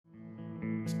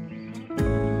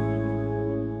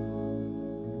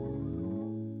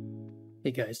Hey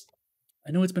guys,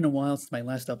 I know it's been a while since my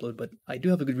last upload, but I do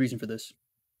have a good reason for this.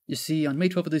 You see, on May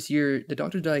 12th of this year, the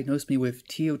doctor diagnosed me with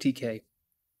TOTK.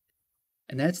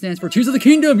 And that stands for Tears of the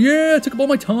Kingdom! Yeah, it took up all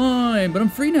my time! But I'm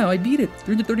free now, I beat it!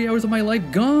 330 hours of my life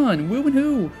gone! Woo and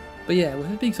who! But yeah,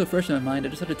 with it being so fresh in my mind, I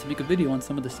decided to make a video on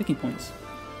some of the sticking points.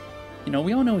 You know,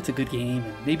 we all know it's a good game,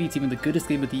 and maybe it's even the goodest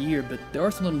game of the year, but there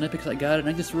are some little nitpicks I got, and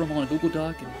I just threw them all in a Google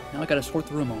Doc, and now I gotta sort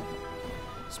through them all.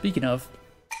 Speaking of...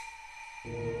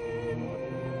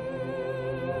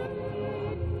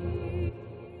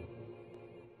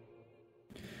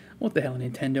 What the hell,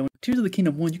 Nintendo? Tears of the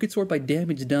Kingdom 1, you could sort by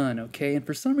damage done, okay? And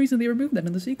for some reason, they removed that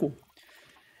in the sequel.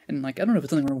 And, I don't know if it's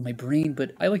something wrong with my brain,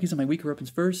 but I like using my weaker weapons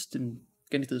first and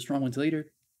getting to the strong ones later.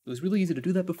 It was really easy to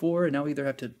do that before, and now I either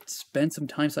have to spend some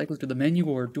time cycling through the menu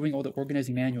or doing all the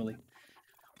organizing manually.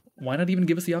 Why not even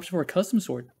give us the option for a custom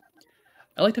sort?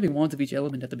 I liked having wands of each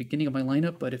element at the beginning of my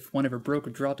lineup, but if one ever broke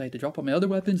or dropped, I had to drop all my other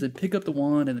weapons and pick up the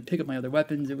wand and then pick up my other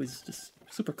weapons. It was just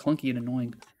super clunky and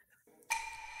annoying.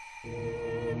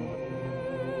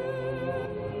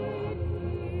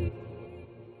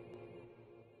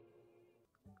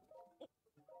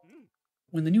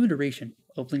 When the new iteration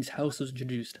of Link's house was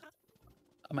introduced,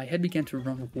 my head began to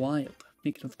run wild,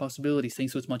 thinking of the possibilities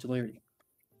thanks to its modularity.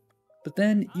 But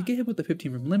then, you get hit with the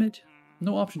 15 room limit,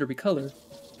 no option to recolor,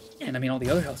 and I mean all the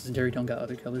other houses in Terry Town got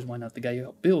other colors, why not the guy who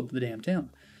helped build the damn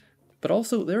town? But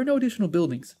also, there are no additional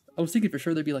buildings. I was thinking for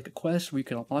sure there'd be like a quest where you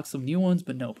could unlock some new ones,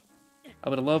 but nope. I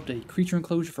would have loved a creature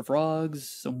enclosure for frogs,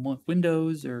 some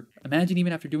windows, or imagine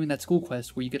even after doing that school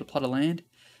quest where you get a plot of land,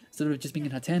 instead of just being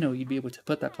in Hateno, you'd be able to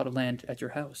put that plot of land at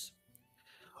your house.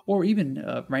 Or even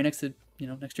right next to,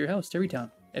 next to your house,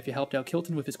 Terrytown. If you helped out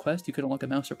Kilton with his quest, you could unlock a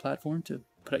mouse or platform to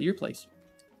put at your place.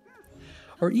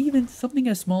 Or even something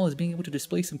as small as being able to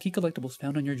display some key collectibles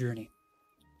found on your journey.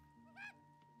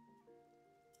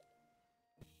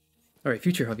 Alright,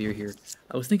 future Javier here.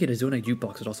 I was thinking a Zonai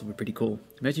jukebox would also be pretty cool.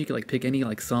 Imagine you could pick any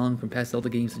song from past Zelda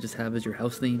games and just have as your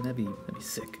house theme. That'd be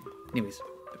sick. Anyways,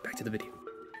 back to the video.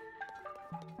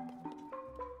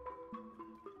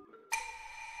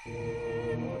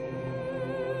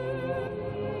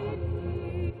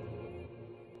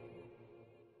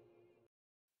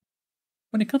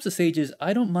 When it comes to sages,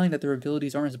 I don't mind that their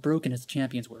abilities aren't as broken as the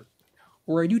champions were.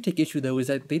 Where I do take issue though is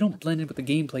that they don't blend in with the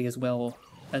gameplay as well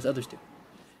as others do.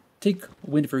 Take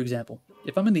wind for example.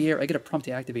 If I'm in the air, I get a prompt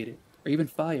to activate it. Or even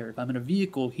fire, if I'm in a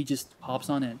vehicle, he just hops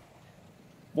on in.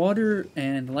 Water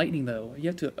and lightning though, you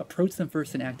have to approach them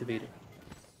first and activate it.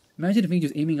 Imagine if me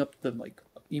just aiming up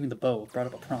even the bow brought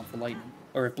up a prompt for lightning.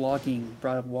 Or if blocking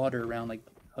brought up water around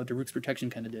how Daruk's protection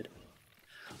kinda did.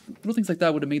 Little things like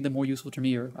that would have made them more useful to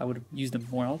me, or I would have used them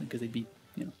more often because they'd be,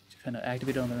 kind of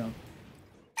activated on their own.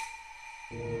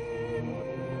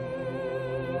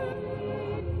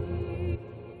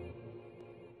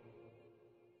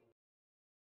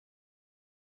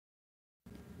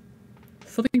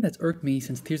 Something that's irked me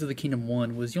since Tears of the Kingdom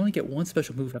 1 was you only get one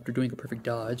special move after doing a perfect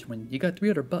dodge when you got 3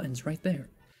 other buttons right there.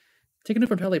 Taking it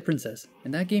from Twilight Princess.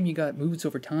 In that game you got moves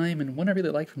over time, and one I really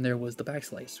liked from there was the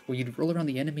backslice, where you'd roll around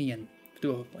the enemy and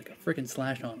do a freaking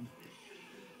slash on him.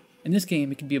 In this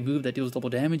game, it can be a move that deals double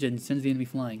damage and sends the enemy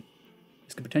flying.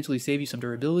 This could potentially save you some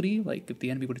durability, like if the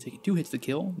enemy would have taken 2 hits to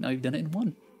kill, now you've done it in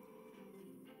 1.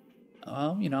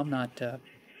 I'm not, I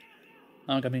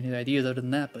don't got many ideas other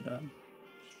than that, but,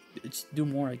 it's do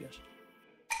more, I guess.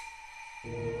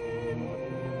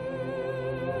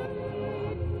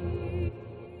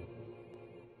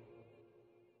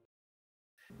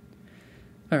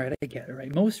 Alright, I get it,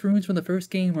 right? Most runes from the first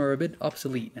game are a bit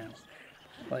obsolete now.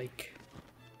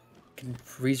 Can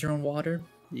freeze your own water,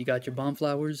 you got your bomb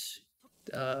flowers,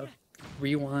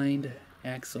 rewind,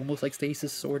 acts almost like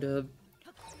stasis, sort of.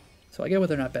 So I get why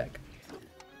they're not back.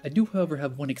 I do, however,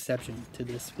 have one exception to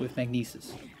this with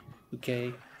Magnesis.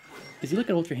 Okay? Because you look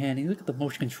at Ultra Hand and you look at the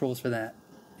motion controls for that.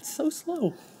 It's so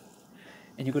slow.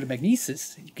 And you go to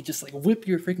Magnesis, you can just whip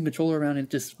your freaking controller around and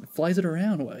it just flies it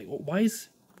around. Why is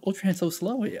Ultra Hand so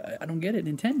slow? I don't get it.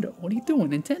 Nintendo. What are you doing,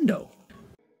 Nintendo?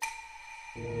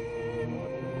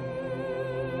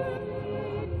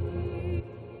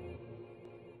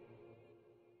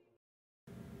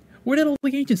 Where did all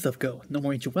the ancient stuff go? No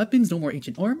more ancient weapons, no more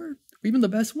ancient armor? Or even the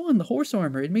best one, the horse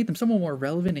armor. It made them somewhat more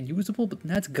relevant and usable, but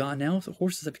that's gone now, so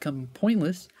horses have become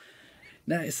pointless.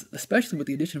 That is, especially with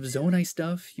the addition of Zonai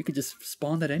stuff, you could just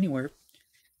spawn that anywhere.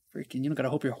 Freaking, you don't gotta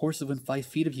hope your horse is within 5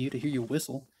 feet of you to hear you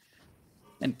whistle.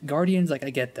 And Guardians, I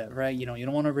get that, right? You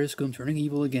don't want to risk them turning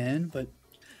evil again, but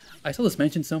I saw this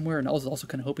mentioned somewhere, and I was also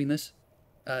kind of hoping this.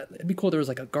 It'd be cool if there was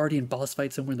a Guardian boss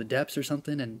fight somewhere in the depths or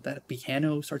something, and that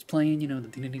piano starts playing,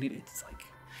 it's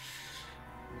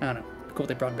I don't know. Cool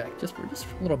they brought back just for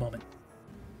a little moment.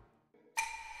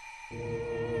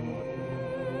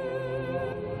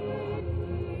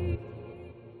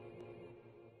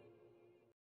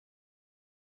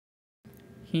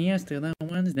 Here's to the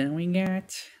ones that we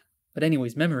got. But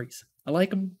anyways, memories. I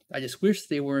like them. I just wish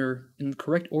they were in the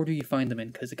correct order you find them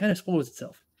in, because it kind of spoils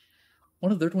itself.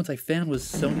 One of the third ones I found was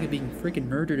Sonya being freaking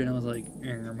murdered, and I was like,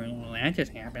 well, that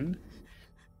just happened.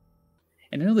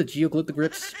 And I know the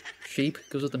Geoglyptogrips shape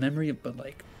goes with the memory, but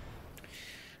like,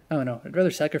 I don't know. I'd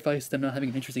rather sacrifice them not having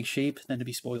an interesting shape than to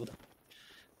be spoiled.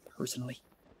 Personally.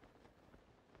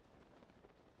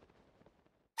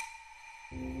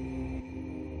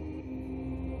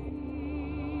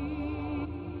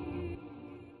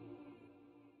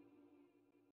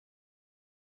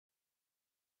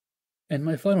 And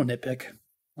my final nitpick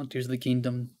on Tears of the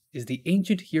Kingdom is the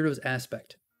Ancient Heroes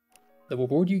aspect. The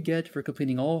reward you get for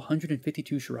completing all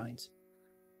 152 shrines.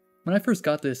 When I first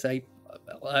got this, I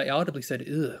audibly said,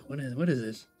 ugh, what is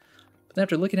this? But then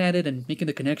after looking at it and making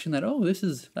the connection that, oh, this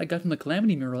is, I got from the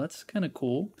Calamity mural, that's kind of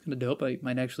cool, kind of dope, I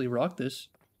might actually rock this.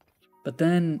 But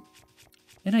then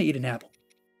I ate an apple.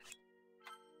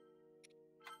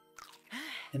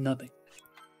 And nothing.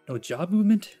 No job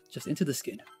movement, just into the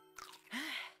skin.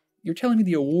 You're telling me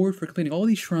the award for completing all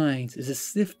these shrines is a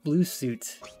stiff blue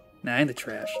suit? Nah, in the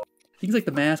trash. Things like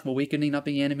the Mask of Awakening not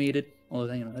being animated,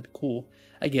 although, you know, that'd be cool.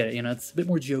 I get it, you know, it's a bit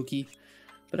more jokey.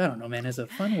 But I don't know, man, as a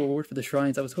final award for the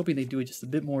shrines, I was hoping they'd do it just a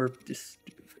bit more, just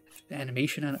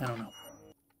animation, I don't know.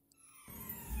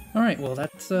 Alright, well,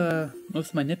 that's most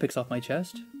of my nitpicks off my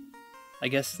chest. I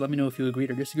guess let me know if you agreed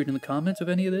or disagreed in the comments with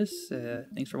any of this.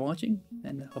 Thanks for watching,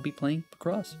 and I'll be playing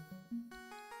Pacross.